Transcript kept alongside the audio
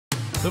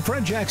The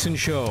Fred Jackson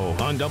Show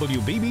on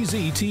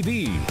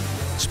WBBZ-TV.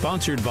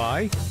 Sponsored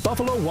by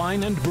Buffalo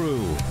Wine and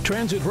Brew,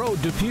 Transit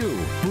Road, Depew.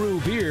 Brew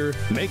beer,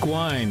 make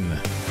wine.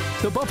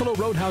 The Buffalo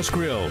Roadhouse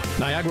Grill,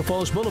 Niagara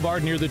Falls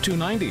Boulevard near the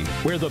 290,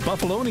 where the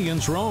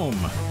Buffalonians roam.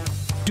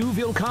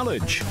 Duville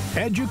College,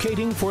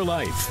 educating for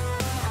life.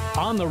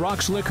 On the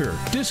Rocks Liquor,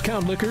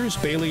 Discount Liquors,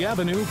 Bailey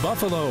Avenue,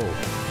 Buffalo.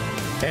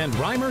 And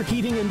Reimer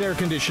Heating and Air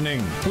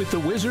Conditioning with the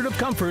Wizard of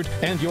Comfort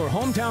and your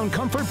hometown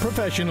comfort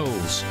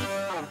professionals.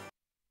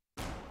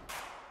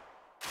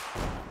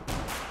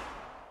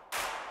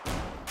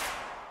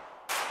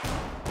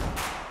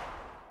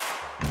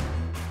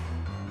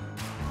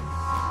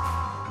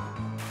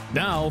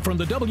 Now, from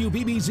the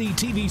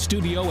WBBZ-TV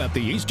studio at the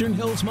Eastern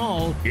Hills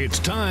Mall, it's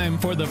time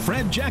for the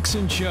Fred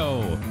Jackson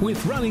Show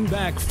with running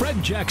back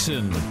Fred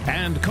Jackson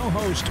and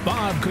co-host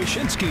Bob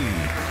Kuczynski.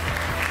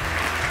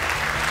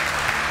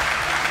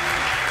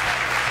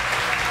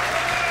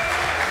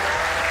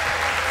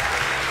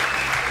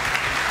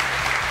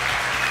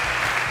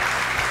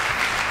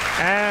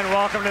 And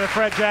welcome to the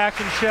Fred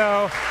Jackson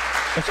Show.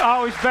 It's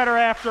always better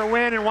after a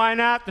win, and why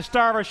not? The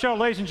star of our show,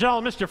 ladies and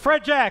gentlemen, Mr.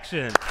 Fred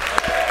Jackson.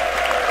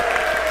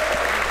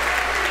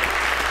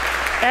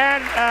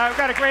 And we've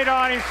got a great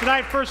audience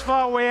tonight. First of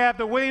all, we have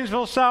the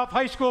Williamsville South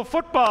High School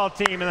football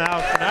team in the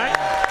house tonight.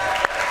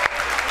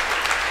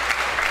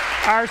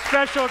 Our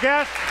special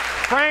guest,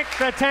 Frank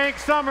the Tank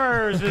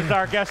Summers, is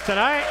our guest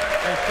tonight.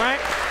 Thanks, Frank.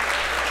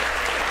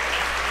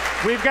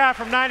 We've got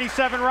from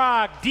 97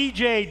 Rock,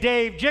 DJ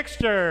Dave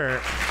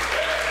Jixter.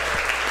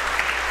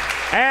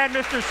 And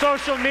Mr.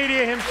 Social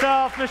Media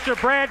himself, Mr.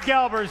 Brad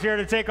Gelber, is here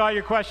to take all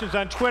your questions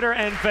on Twitter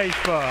and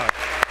Facebook.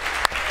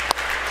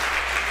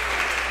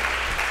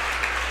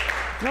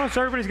 Notice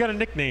everybody's got a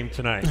nickname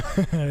tonight.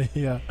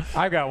 Yeah.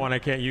 I've got one. I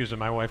can't use it.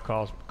 My wife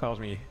calls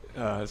me.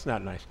 It's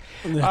not nice.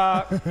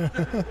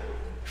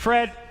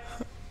 Fred,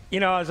 you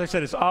know, as I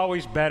said, it's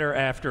always better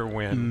after a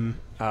win.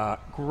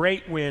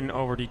 Great win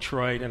over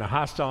Detroit in a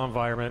hostile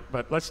environment.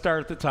 But let's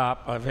start at the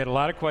top. I've had a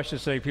lot of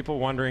questions today. People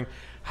wondering,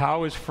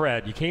 how is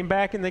Fred? You came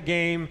back in the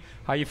game.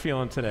 How you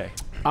feeling today?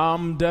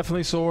 I'm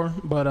definitely sore,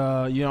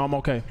 but you know, I'm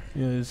okay.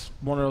 It's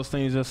one of those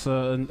things. Just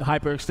a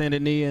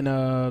hyperextended knee and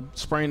a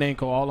sprained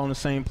ankle, all on the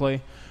same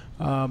play.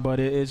 But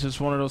it's just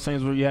one of those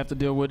things where you have to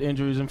deal with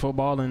injuries in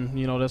football, and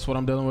you know that's what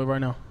I'm dealing with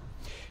right now.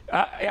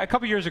 A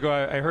couple years ago,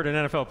 I heard an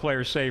NFL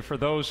player say, for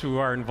those who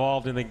are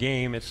involved in the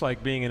game, it's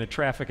like being in a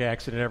traffic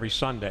accident every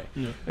Sunday.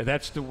 Yeah.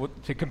 That's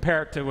to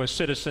compare it to a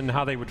citizen,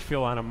 how they would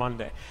feel on a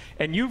Monday.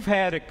 And you've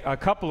had a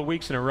couple of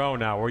weeks in a row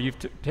now where you've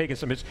taken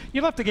some hits.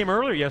 You left the game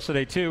earlier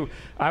yesterday, too.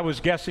 I was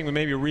guessing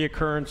maybe a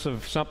reoccurrence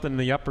of something in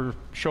the upper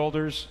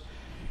shoulders.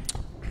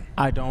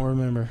 I don't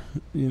remember,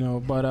 you know,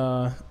 but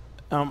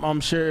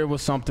I'm sure it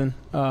was something.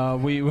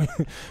 We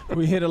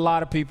hit a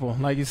lot of people.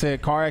 Like you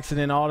said, car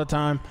accident all the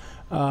time.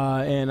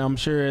 And I'm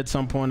sure at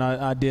some point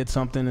I did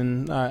something,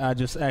 and I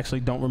just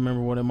actually don't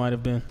remember what it might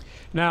have been.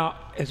 Now,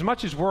 as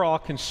much as we're all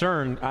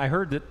concerned, I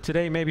heard that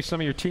today maybe some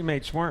of your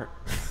teammates weren't.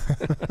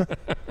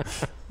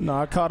 No,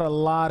 I caught a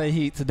lot of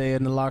heat today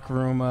in the locker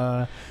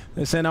room.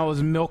 They said I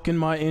was milking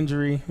my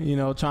injury, you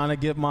know, trying to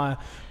get my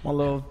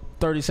little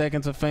 30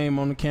 seconds of fame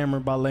on the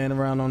camera by laying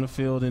around on the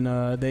field.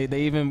 And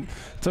they even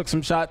took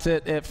some shots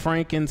at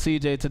Frank and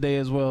CJ today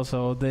as well.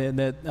 So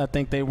I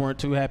think they weren't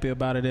too happy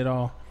about it at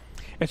all.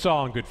 It's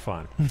all in good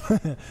fun.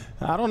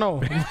 I don't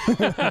know.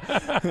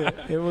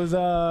 It was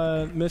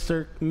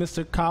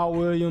Mr. Kyle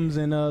Williams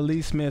and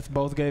Lee Smith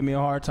both gave me a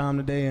hard time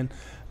today, and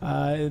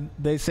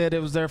they said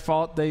it was their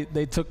fault.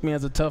 They took me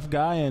as a tough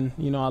guy, and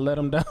you know I let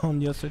them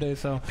down yesterday.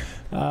 So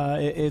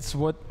it's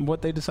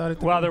what they decided to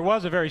do. Well, there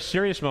was a very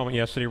serious moment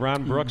yesterday.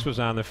 Ron Brooks was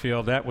on the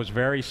field. That was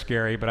very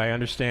scary, but I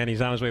understand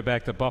he's on his way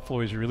back to Buffalo.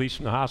 He's released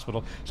from the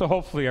hospital, so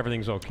hopefully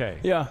everything's okay.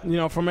 Yeah, you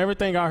know, from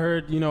everything I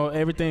heard, you know,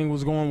 everything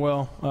was going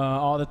well.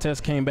 All the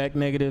tests came back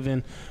negative,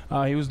 and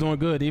he was doing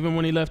good. Even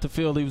when he left the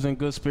field, he was in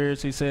good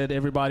spirits. He said,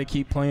 "Everybody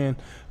keep playing."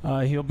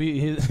 He'll be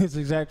his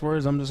exact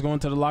words. "I'm just going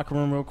to the locker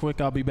room real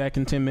quick. I'll be back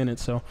in 10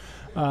 minutes." So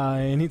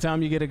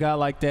anytime you get a guy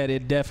like that,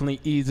 it definitely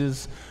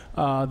eases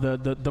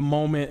the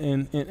moment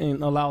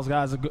and allows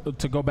guys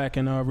to go back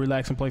and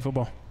relax and play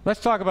football. Let's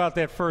talk about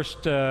that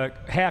first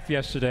half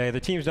yesterday. The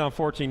team's down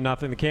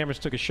 14-0. The cameras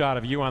took a shot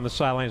of you on the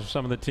sidelines with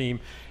some of the team,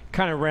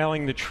 kind of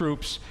rallying the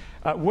troops.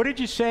 What did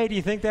you say? Do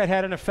you think that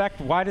had an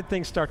effect? Why did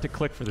things start to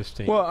click for this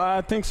team? Well,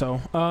 I think so.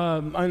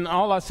 And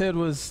all I said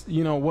was,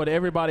 you know, what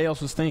everybody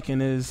else was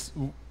thinking is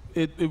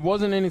it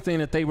wasn't anything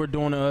that they were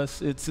doing to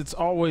us. It's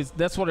always,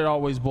 that's what it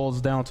always boils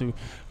down to.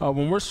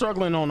 When we're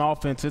struggling on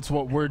offense, it's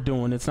what we're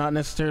doing. It's not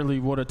necessarily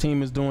what a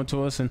team is doing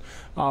to us. And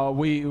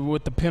we,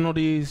 with the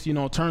penalties, you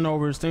know,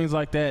 turnovers, things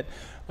like that,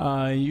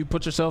 you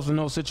put yourselves in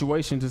those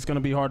situations, it's going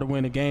to be hard to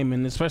win a game,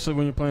 and especially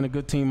when you're playing a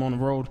good team on the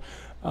road.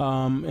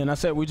 And I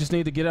said we just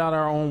need to get out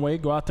our own way,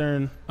 go out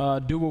there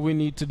and do what we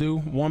need to do,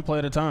 one play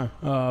at a time.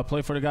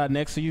 Play for the guy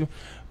next to you,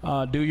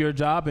 do your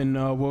job, and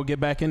we'll get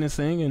back in this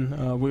thing.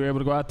 And we were able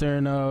to go out there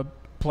and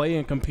play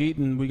and compete,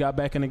 and we got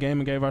back in the game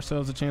and gave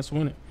ourselves a chance to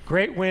win it.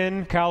 Great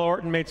win. Kyle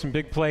Orton made some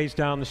big plays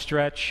down the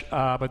stretch,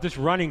 but this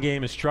running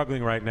game is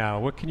struggling right now.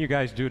 What can you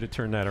guys do to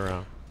turn that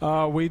around?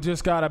 We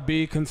just got to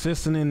be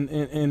consistent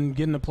in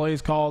getting the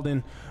plays called,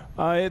 and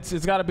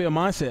it's got to be a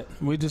mindset.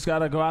 We just got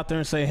to go out there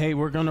and say, hey,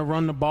 we're going to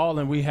run the ball,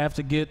 and we have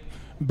to get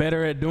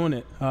better at doing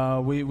it.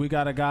 We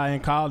got a guy in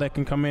Kyle that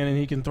can come in and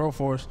he can throw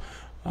for us.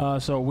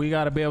 So we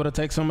got to be able to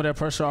take some of that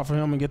pressure off of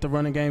him and get the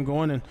running game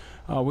going, and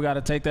we got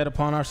to take that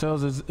upon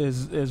ourselves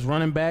as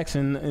running backs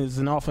and as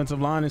an offensive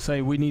line and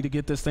say we need to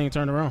get this thing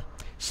turned around.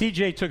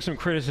 CJ took some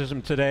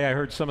criticism today. I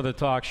heard some of the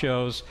talk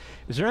shows.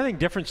 Is there anything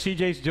different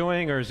CJ's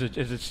doing, or is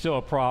it still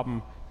a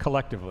problem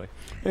collectively?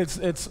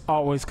 It's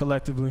always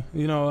collectively.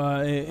 You know,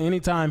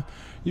 anytime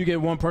you get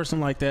one person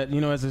like that,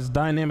 you know, as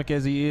dynamic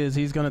as he is,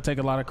 he's going to take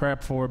a lot of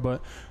crap for it.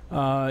 But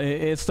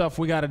it's stuff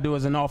we got to do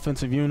as an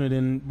offensive unit,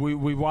 and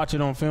we watch it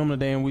on film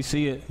today, and we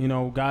see it. You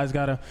know, guys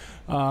got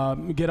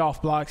to get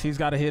off blocks. He's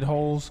got to hit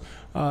holes,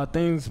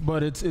 things.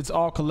 But it's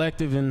all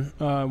collective, and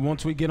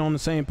once we get on the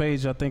same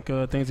page, I think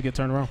things get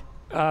turned around.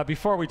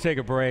 Before we take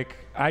a break,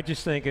 I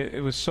just think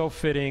it was so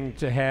fitting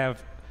to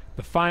have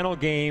the final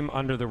game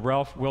under the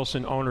Ralph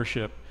Wilson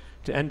ownership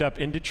to end up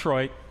in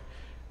Detroit,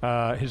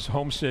 his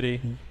home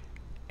city,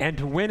 and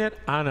to win it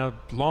on a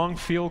long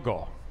field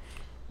goal.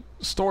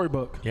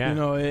 Storybook. Yeah. You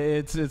know,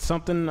 it's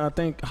something I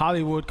think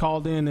Hollywood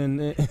called in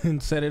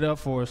and set it up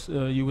for us,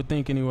 you would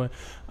think anyway.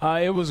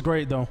 It was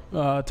great, though,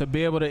 to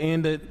be able to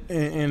end it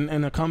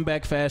in a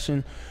comeback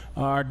fashion.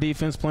 Our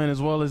defense playing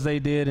as well as they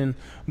did, and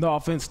the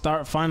offense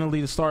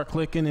finally start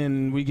clicking,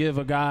 and we give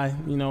a guy,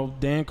 you know,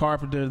 Dan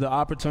Carpenter, the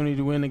opportunity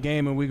to win the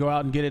game, and we go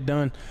out and get it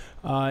done.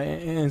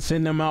 And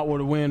send them out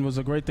with a win was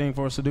a great thing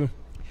for us to do.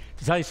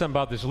 To tell you something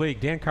about this league,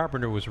 Dan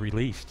Carpenter was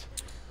released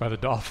by the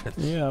Dolphins.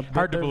 Yeah,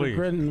 hard to believe.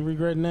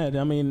 Regretting that.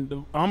 I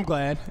mean, I'm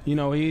glad. You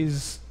know,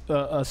 he's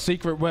a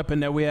secret weapon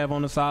that we have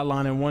on the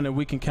sideline and one that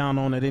we can count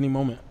on at any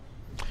moment.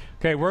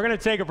 Okay, we're going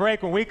to take a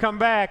break. When we come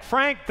back,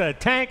 Frank the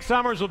Tank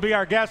Summers will be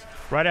our guest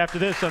right after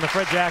this on the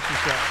Fred Jackson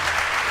Show.